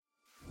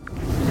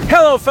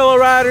Hello, fellow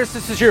riders.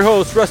 This is your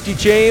host, Rusty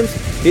James.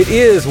 It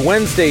is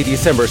Wednesday,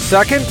 December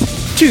 2nd,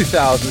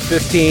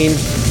 2015,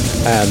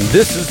 and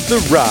this is The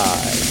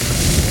Ride.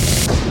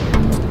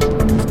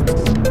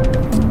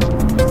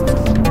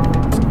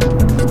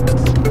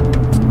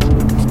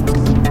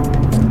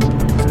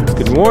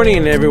 Good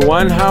morning,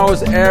 everyone.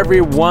 How's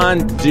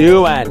everyone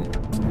doing?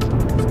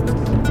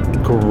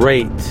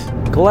 Great.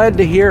 Glad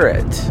to hear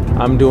it.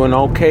 I'm doing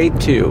okay,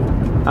 too.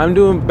 I'm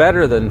doing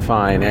better than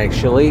fine,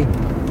 actually.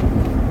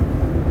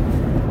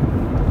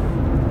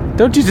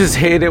 Don't you just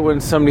hate it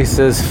when somebody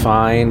says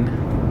fine?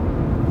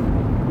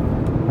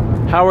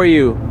 How are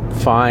you?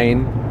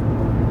 Fine.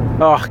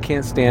 Oh, I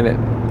can't stand it.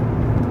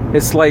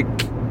 It's like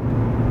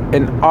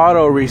an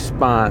auto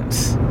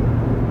response.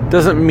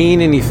 Doesn't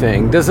mean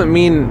anything. Doesn't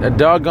mean a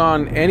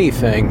doggone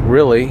anything,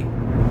 really.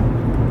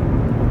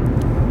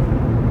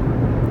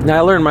 Now,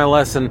 I learned my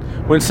lesson.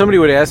 When somebody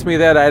would ask me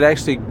that, I'd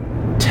actually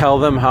tell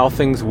them how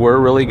things were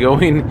really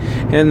going.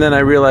 And then I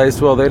realized,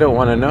 well, they don't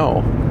want to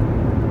know.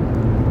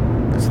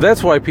 So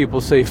that's why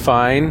people say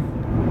fine.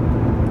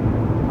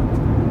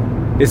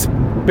 It's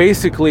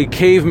basically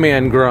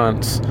caveman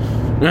grunts.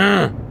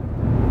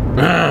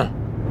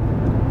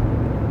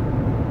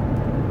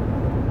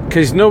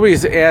 Because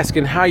nobody's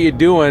asking how you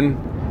doing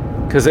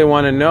because they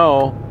want to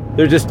know.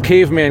 They're just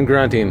caveman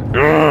grunting.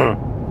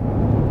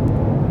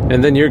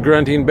 And then you're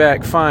grunting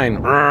back,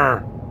 fine.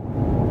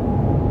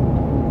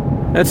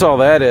 That's all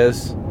that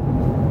is.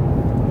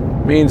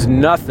 Means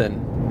nothing.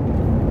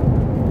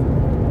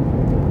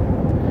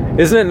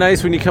 Isn't it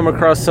nice when you come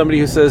across somebody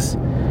who says,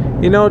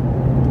 you know,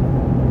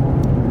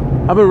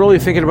 I've been really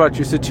thinking about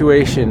your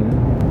situation.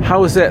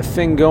 How is that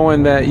thing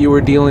going that you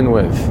were dealing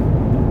with?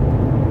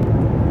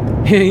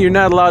 You're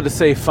not allowed to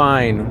say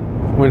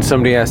fine when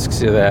somebody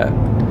asks you that.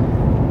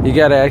 You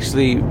got to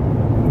actually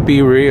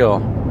be real.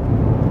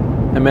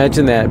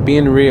 Imagine that,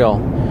 being real.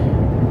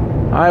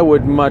 I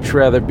would much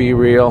rather be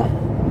real.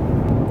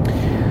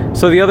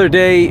 So the other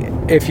day,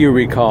 if you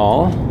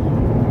recall,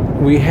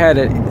 we had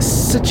a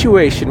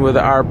situation with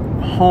our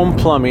home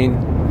plumbing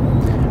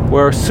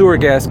where sewer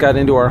gas got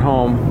into our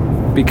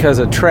home because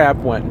a trap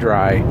went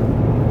dry.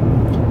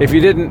 If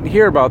you didn't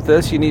hear about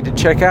this, you need to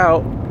check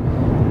out,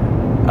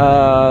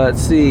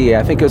 let's see,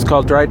 I think it was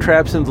called Dry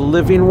Traps in the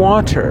Living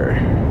Water.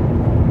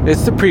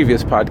 It's the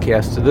previous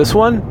podcast to this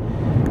one,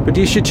 but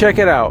you should check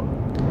it out.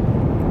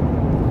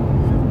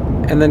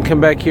 And then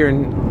come back here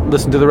and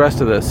listen to the rest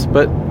of this.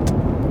 But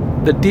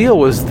the deal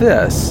was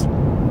this.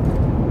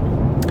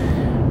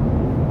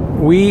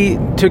 We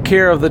took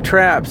care of the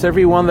traps,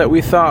 every one that we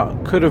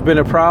thought could have been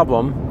a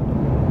problem,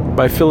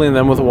 by filling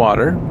them with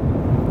water.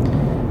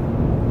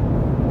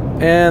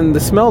 And the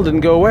smell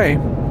didn't go away.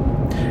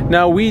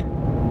 Now, we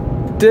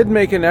did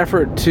make an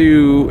effort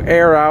to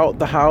air out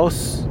the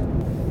house,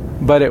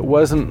 but it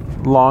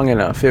wasn't long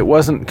enough. It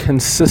wasn't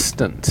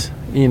consistent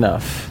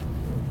enough.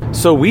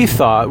 So we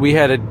thought we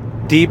had a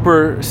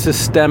deeper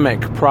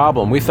systemic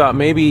problem. We thought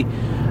maybe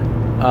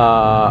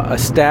a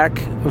stack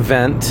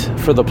vent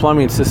for the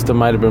plumbing system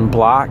might have been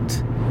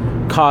blocked,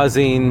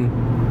 causing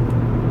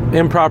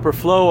improper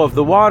flow of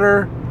the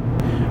water,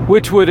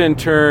 which would in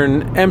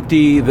turn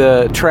empty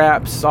the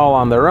traps all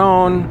on their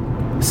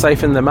own,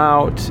 siphon them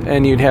out,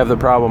 and you'd have the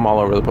problem all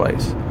over the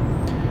place.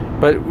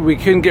 But we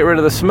couldn't get rid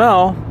of the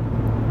smell,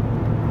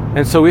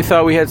 and so we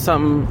thought we had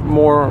something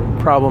more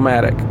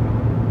problematic.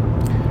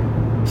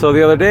 So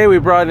the other day we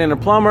brought in a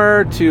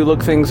plumber to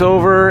look things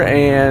over,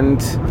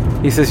 and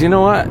he says, you know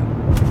what?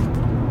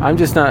 I'm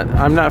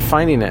not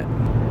finding it.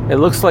 It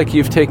looks like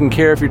you've taken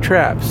care of your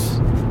traps.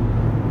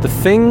 The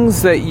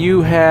things that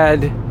you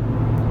had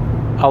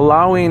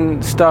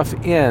allowing stuff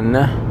in,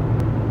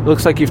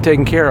 looks like you've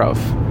taken care of.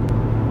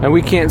 And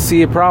we can't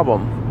see a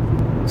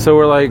problem. So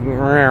we're like,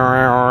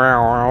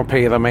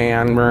 pay the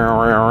man.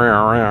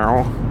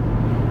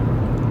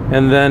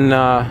 And then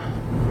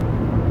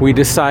we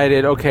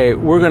decided, okay,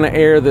 we're going to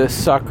air this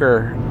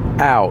sucker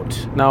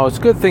out. Now, it's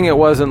a good thing it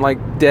wasn't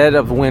like dead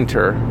of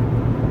winter.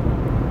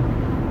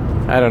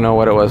 I don't know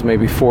what it was,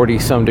 maybe 40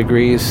 some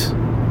degrees,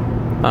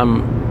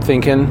 I'm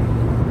thinking.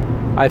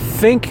 I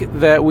think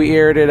that we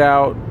aired it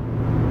out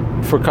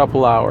for a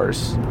couple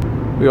hours.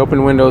 We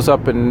opened windows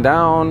up and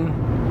down,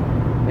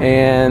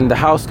 and the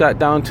house got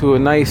down to a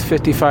nice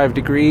 55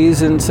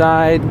 degrees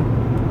inside,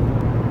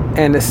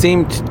 and it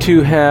seemed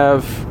to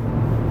have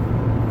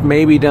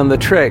maybe done the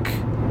trick.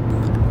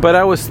 But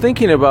I was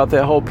thinking about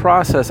that whole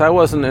process. I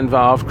wasn't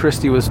involved.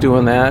 Christy was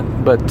doing that,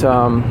 but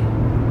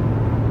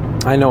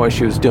I know what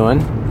she was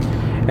doing.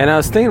 And I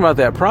was thinking about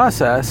that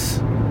process.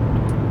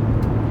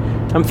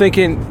 I'm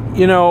thinking,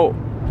 you know,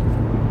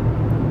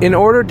 in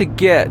order to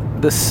get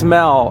the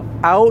smell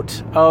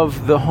out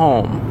of the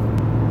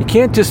home, you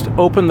can't just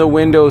open the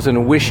windows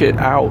and wish it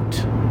out.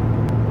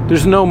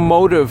 There's no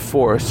motive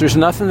force. There's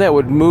nothing that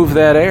would move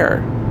that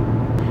air.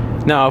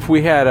 Now, if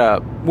we had a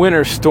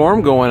winter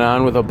storm going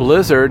on with a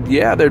blizzard,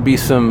 yeah, there'd be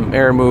some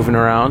air moving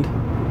around.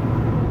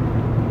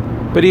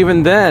 But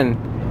even then,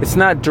 it's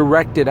not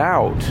directed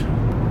out.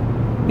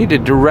 You need to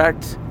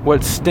direct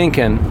what's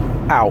stinking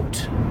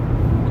out.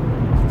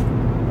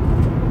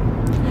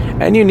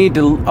 And you need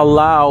to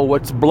allow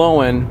what's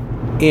blowing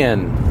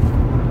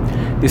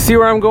in. You see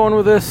where I'm going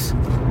with this?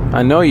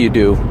 I know you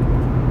do.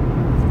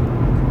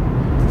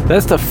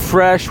 That's the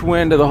fresh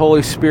wind of the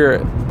Holy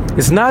Spirit.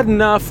 It's not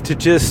enough to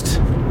just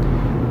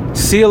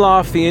seal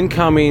off the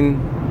incoming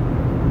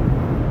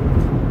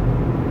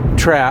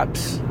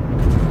traps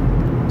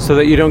so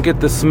that you don't get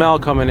the smell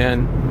coming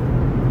in.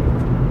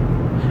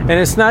 And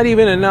it's not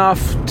even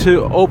enough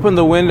to open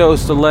the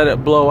windows to let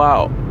it blow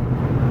out.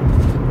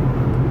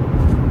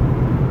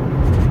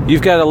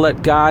 You've got to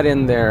let God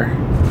in there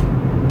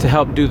to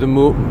help do the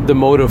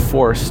motive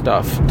force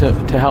stuff,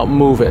 to help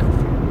move it.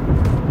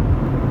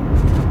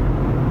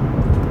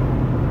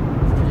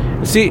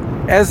 See,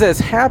 as that's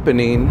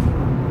happening,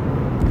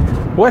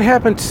 what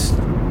happened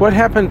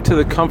to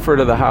the comfort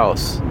of the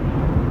house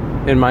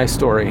in my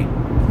story?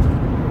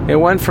 It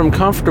went from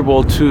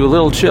comfortable to a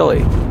little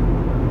chilly.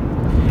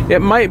 It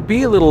might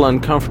be a little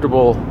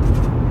uncomfortable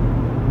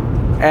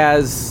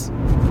as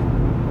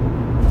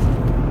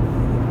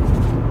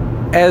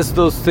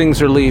those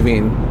things are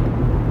leaving.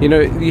 You know,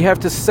 you have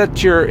to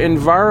set your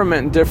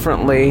environment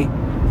differently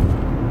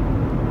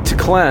to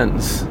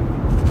cleanse.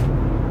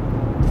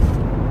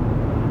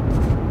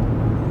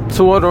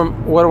 So what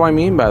do I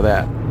mean by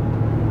that?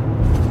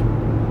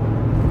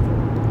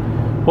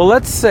 Well,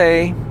 let's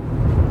say,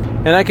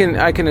 and I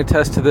can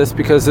attest to this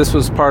because this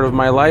was part of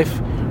my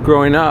life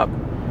growing up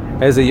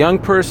as a young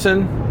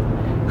person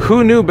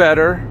who knew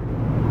better.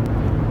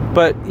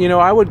 But, you know,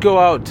 I would go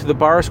out to the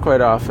bars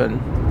quite often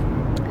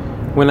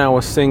when I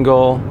was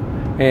single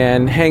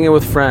and hanging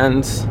with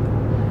friends.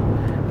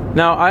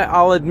 Now,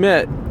 I'll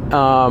admit,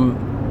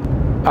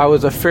 I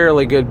was a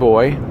fairly good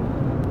boy.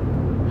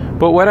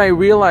 But what I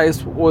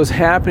realized was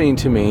happening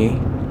to me,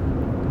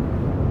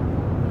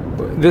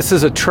 this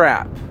is a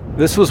trap.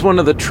 This was one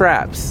of the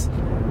traps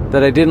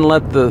that I didn't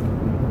let the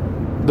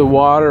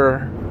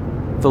water,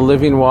 the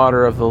living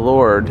water of the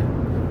Lord,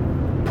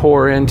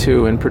 pour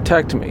into and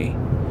protect me.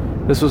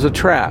 This was a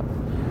trap.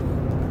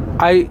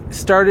 I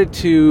started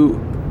to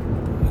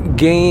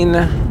gain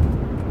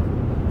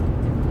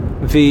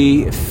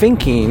the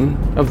thinking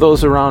of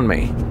those around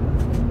me.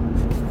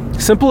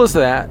 Simple as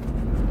that.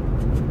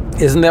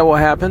 Isn't that what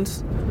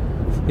happens?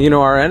 You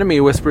know, our enemy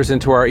whispers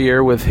into our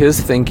ear with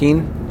his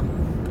thinking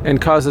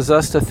and causes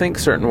us to think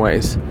certain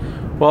ways.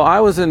 Well, I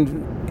was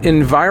in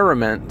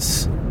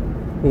environments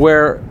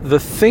where the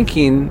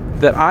thinking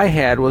that I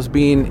had was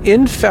being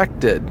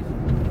infected,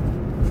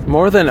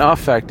 more than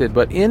affected,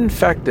 but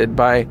infected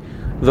by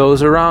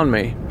those around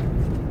me.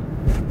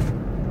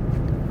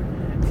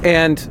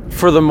 And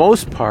for the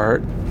most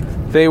part,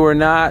 they were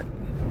not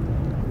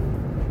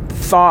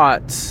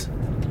thoughts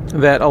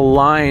that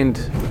aligned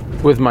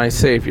with my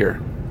Savior,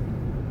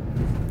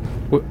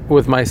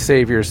 with my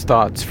Savior's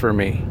thoughts for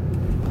me.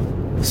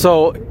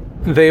 So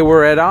they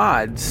were at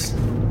odds.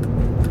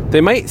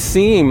 They might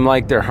seem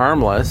like they're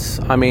harmless.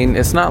 I mean,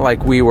 it's not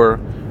like we were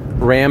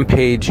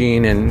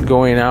rampaging and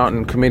going out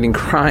and committing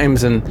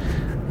crimes and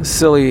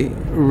silly,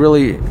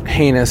 really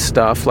heinous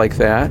stuff like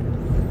that.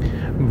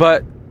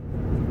 But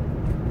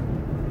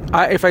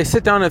if I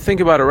sit down and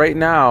think about it right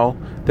now,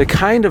 the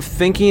kind of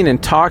thinking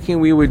and talking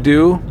we would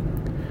do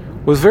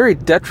was very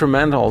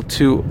detrimental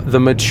to the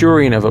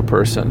maturing of a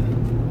person,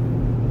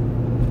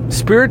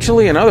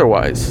 spiritually and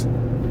otherwise.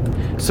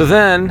 So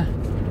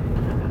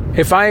then,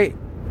 if I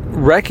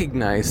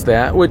recognize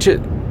that, which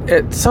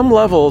at some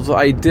levels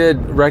I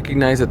did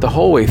recognize it the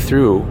whole way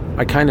through,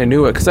 I kind of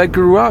knew it because I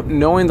grew up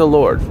knowing the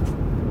Lord.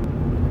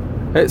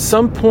 At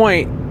some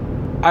point,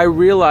 I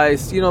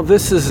realized, you know,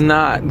 this is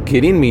not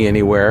getting me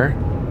anywhere.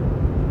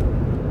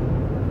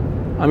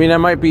 I mean, I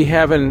might be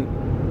having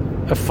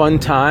a fun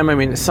time. I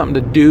mean, it's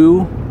something to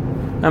do.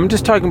 I'm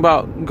just talking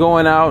about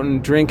going out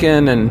and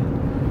drinking and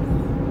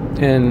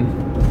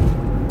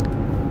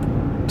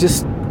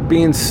just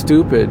being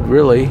stupid,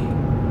 really.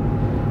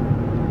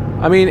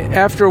 I mean,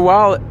 after a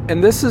while,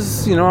 and this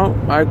is, you know,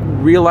 I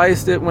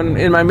realized it when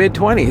in my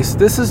mid-20s,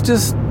 this is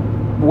just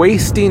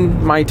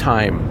wasting my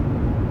time.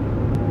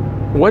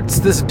 What's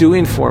this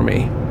doing for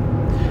me?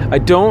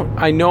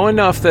 I know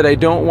enough that I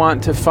don't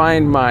want to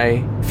find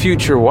my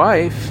future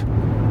wife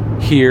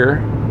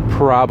here,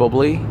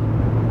 probably,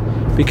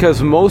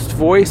 because most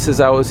voices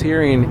I was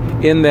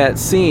hearing in that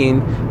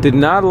scene did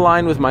not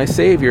align with my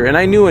Savior, and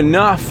I knew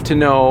enough to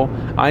know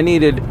I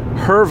needed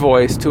her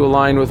voice to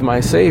align with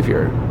my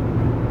Savior,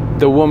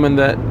 the woman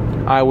that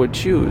I would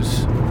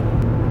choose.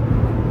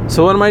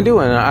 So what am I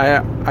doing?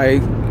 I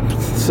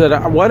said,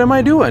 what am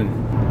I doing?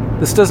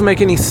 This doesn't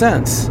make any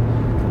sense.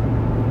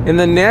 In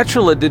the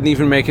natural, it didn't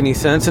even make any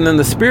sense, and in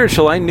the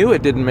spiritual, I knew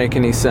it didn't make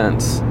any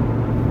sense.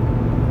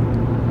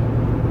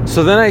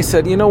 So then I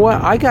said, you know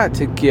what? I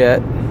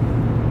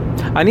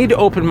need to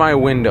open my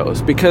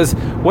windows, because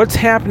what's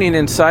happening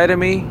inside of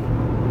me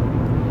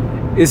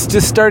is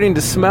just starting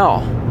to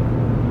smell.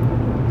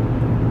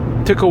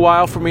 Took a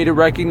while for me to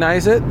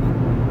recognize it,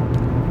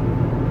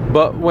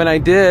 but when I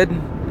did,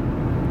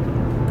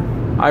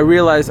 I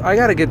realized I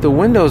got to get the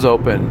windows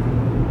open.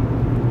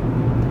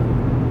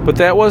 But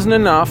that wasn't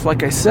enough.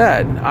 Like I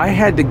said, I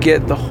had to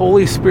get the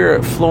Holy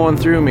Spirit flowing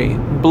through me,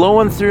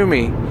 blowing through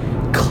me,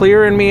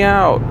 clearing me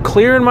out,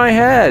 clearing my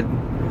head,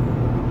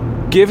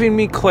 giving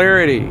me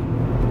clarity.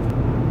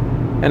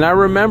 And I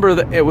remember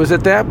that it was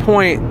at that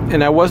point,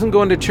 and I wasn't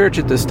going to church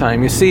at this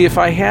time. You see, if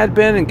I had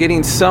been and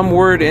getting some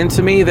word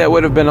into me, that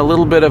would have been a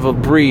little bit of a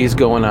breeze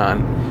going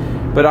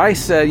on. But I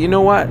said, you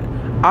know what?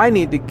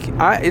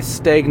 It's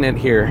stagnant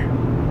here.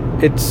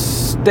 It's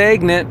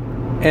stagnant,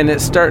 and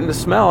it's starting to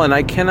smell, and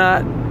I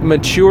cannot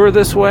mature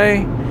this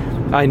way.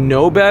 I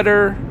know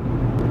better.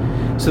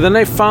 So then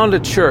I found a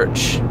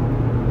church.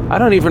 I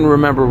don't even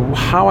remember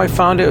how I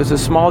found it. It was a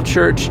small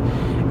church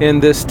in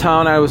this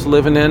town I was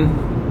living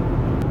in.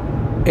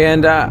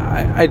 And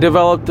I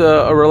developed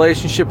a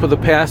relationship with a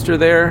pastor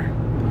there,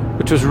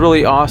 which was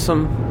really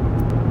awesome.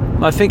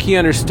 I think he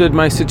understood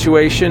my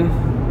situation.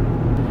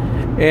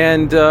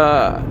 And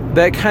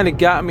that kind of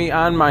got me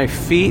on my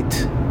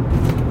feet,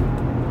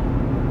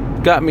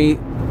 got me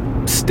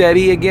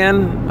steady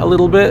again a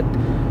little bit.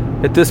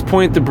 At this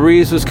point, the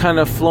breeze was kind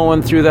of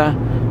flowing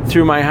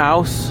through my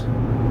house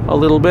a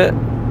little bit.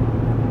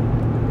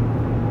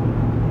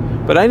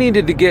 But I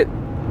needed to get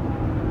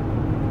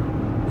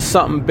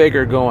something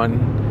bigger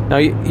going. Now,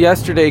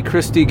 yesterday,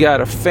 Christy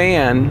got a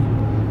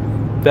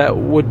fan that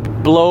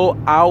would blow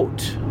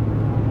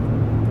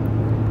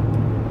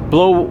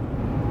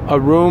a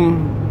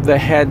room that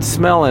had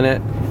smell in it,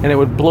 and it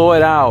would blow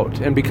it out.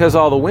 And because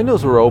all the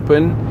windows were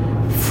open,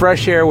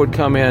 fresh air would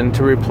come in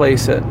to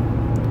replace it.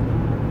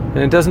 And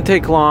it doesn't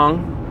take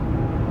long,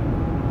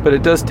 but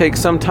it does take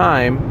some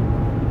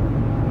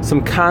time,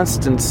 some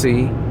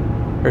constancy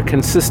or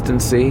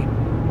consistency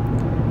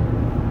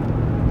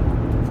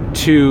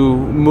to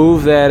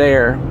move that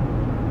air.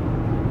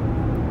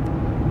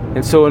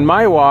 And so in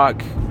my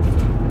walk,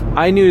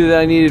 I knew that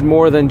I needed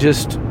more than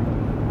just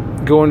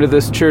going to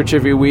this church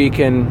every week,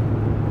 and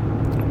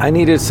I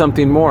needed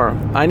something more.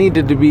 I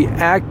needed to be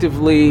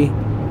actively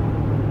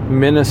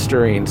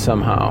ministering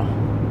somehow.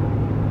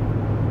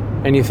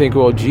 And you think,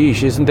 well,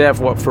 geez, isn't that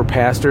for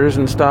pastors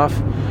and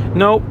stuff?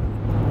 Nope.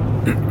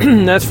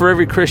 That's for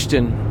every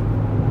Christian.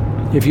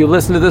 If you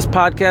listen to this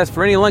podcast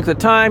for any length of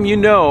time, you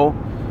know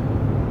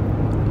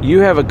you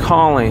have a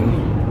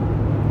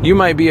calling. You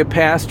might be a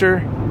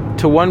pastor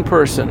to one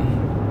person.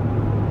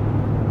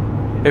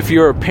 If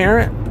you're a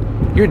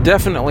parent, you're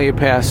definitely a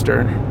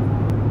pastor.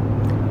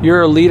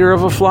 You're a leader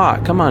of a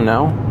flock. Come on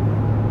now.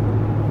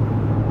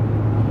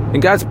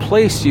 And God's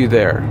placed you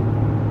there.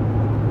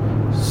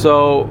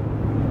 So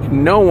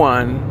no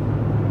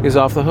one is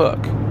off the hook.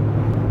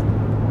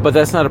 But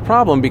that's not a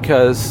problem,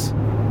 because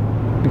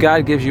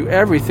God gives you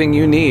everything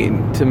you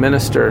need to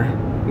minister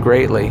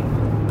greatly.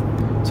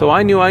 So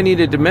I knew I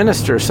needed to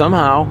minister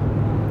somehow.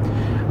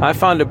 I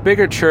found a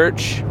bigger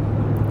church.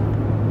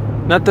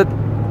 Not that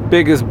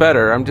big is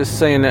better. I'm just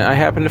saying that I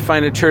happened to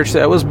find a church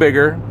that was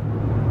bigger,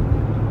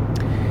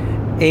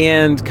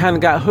 and kind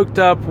of got hooked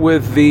up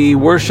with the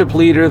worship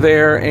leader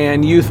there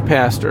and youth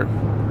pastor,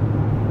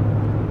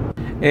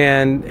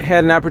 and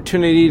had an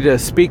opportunity to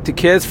speak to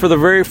kids. For the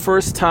very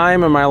first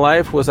time in my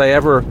life was I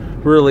ever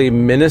really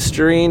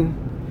ministering,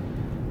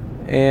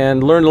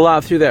 and learned a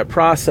lot through that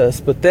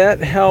process. But that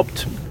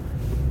helped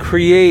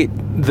create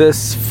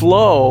this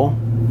flow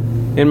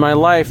in my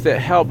life that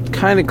helped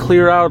kind of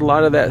clear out a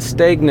lot of that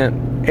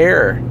stagnant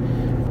air.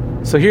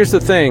 So here's the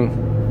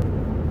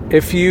thing.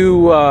 If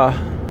you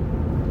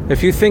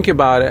think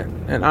about it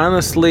and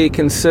honestly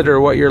consider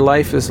what your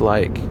life is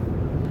like,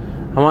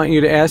 I want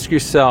you to ask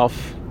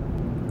yourself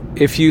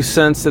if you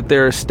sense that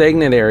there are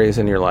stagnant areas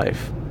in your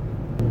life.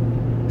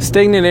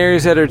 Stagnant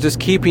areas that are just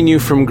keeping you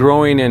from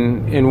growing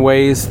in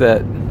ways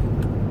that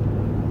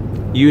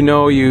you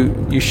know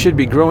you should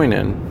be growing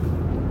in.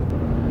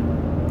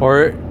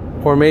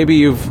 Or maybe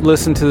you've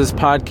listened to this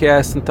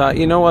podcast and thought,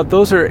 you know what,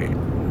 those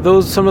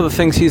some of the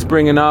things he's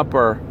bringing up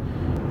are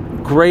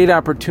great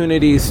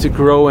opportunities to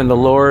grow in the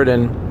Lord,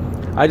 and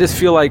I just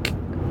feel like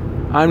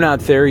I'm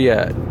not there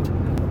yet.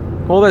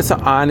 Well, that's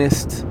an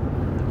honest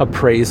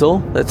appraisal.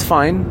 That's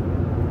fine.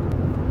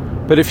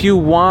 But if you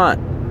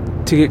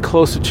want to get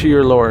closer to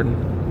your Lord,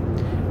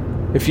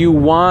 if you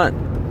want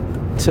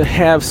to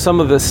have some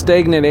of the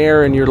stagnant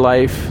air in your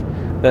life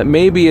that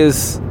maybe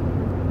is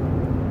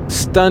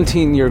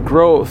stunting your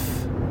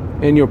growth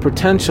and your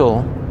potential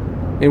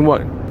in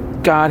what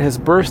God has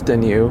birthed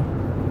in you,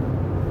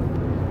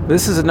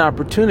 this is an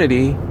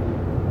opportunity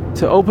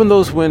to open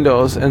those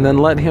windows and then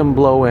let Him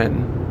blow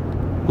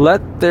in.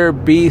 Let there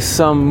be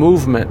some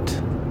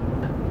movement.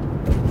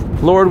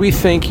 Lord, we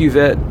thank you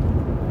that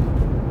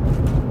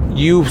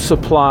you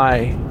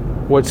supply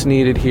what's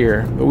needed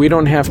here. We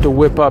don't have to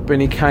whip up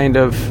any kind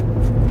of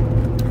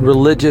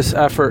religious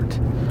effort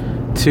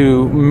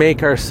to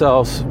make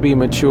ourselves be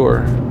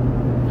mature.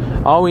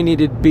 All we need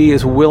to be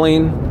is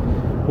willing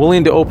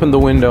to open the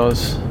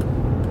windows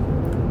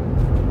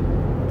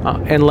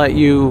and let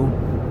you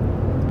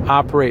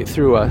operate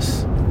through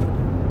us.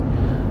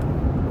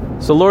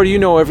 So Lord, you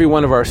know every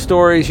one of our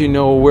stories. You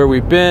know where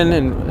we've been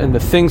and the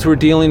things we're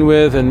dealing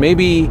with, and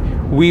maybe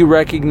we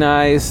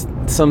recognize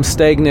some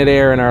stagnant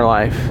air in our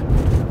life.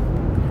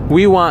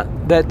 We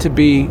want that to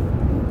be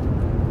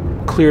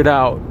cleared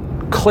out,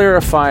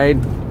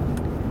 clarified,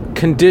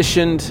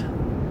 conditioned,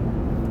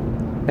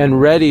 and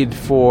readied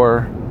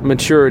for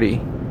maturity.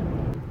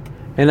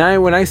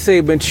 And when I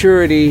say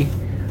maturity,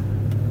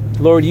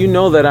 Lord, you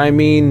know that I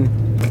mean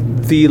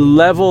the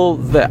level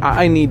that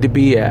I need to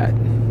be at.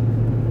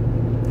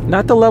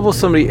 Not the level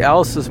somebody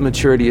else's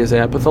maturity is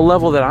at, but the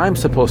level that I'm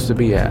supposed to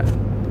be at.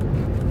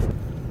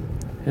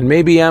 And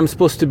maybe I'm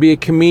supposed to be a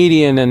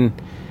comedian,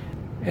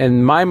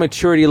 and my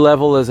maturity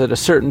level is at a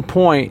certain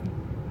point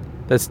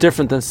that's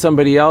different than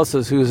somebody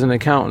else's who's an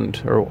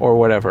accountant or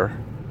whatever.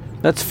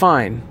 That's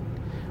fine.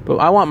 But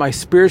I want my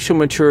spiritual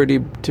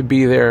maturity to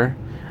be there.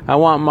 I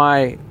want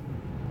my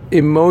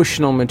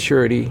emotional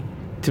maturity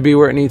to be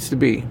where it needs to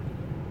be.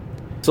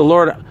 So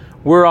Lord,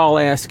 we're all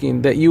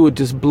asking that you would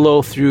just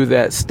blow through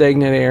that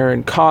stagnant air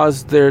and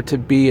cause there to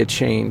be a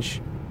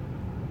change.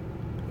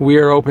 We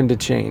are open to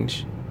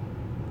change.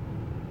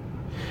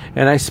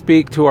 And I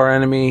speak to our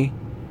enemy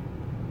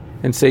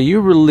and say,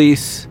 you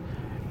release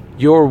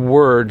your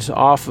words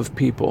off of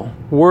people.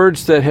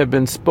 Words that have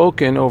been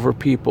spoken over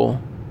people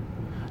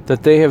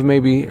that they have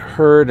maybe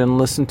heard and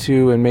listened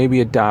to and maybe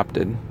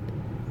adopted.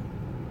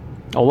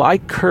 Oh, I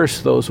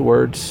curse those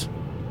words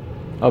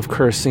of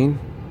cursing.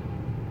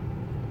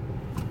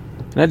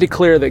 And I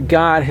declare that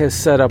God has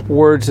set up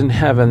words in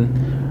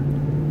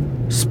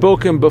heaven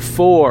spoken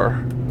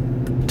before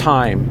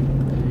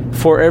time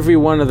for every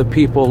one of the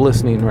people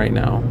listening right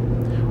now.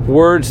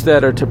 Words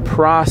that are to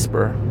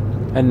prosper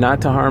and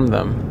not to harm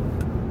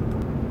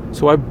them.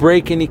 So I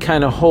break any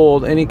kind of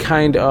hold, any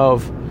kind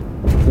of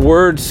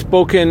words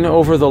spoken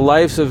over the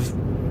lives of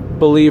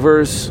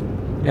believers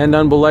and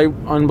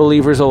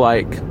unbelievers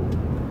alike.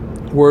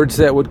 Words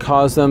that would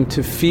cause them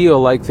to feel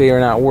like they are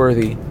not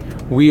worthy.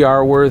 We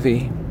are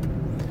worthy.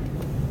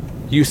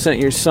 You sent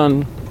your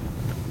Son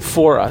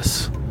for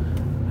us,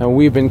 and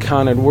we've been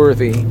counted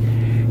worthy.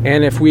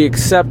 And if we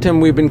accept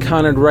him, we've been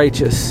counted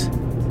righteous.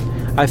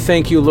 I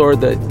thank you,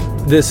 Lord, that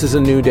this is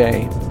a new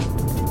day.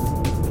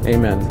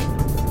 Amen.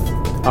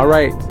 All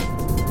right.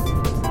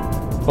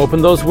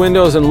 Open those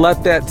windows and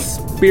let that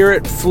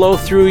Spirit flow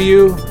through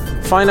you.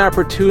 Find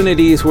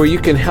opportunities where you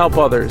can help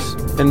others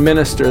and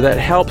minister. That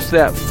helps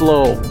that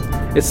flow.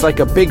 It's like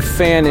a big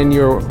fan in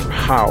your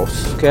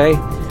house, okay?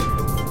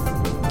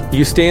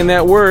 You stay in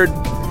that word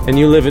and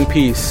you live in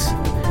peace.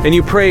 And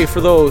you pray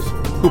for those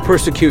who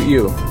persecute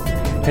you.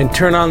 And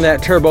turn on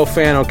that turbo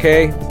fan,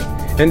 okay?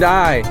 And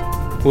I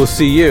will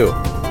see you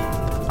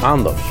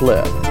on the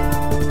flip.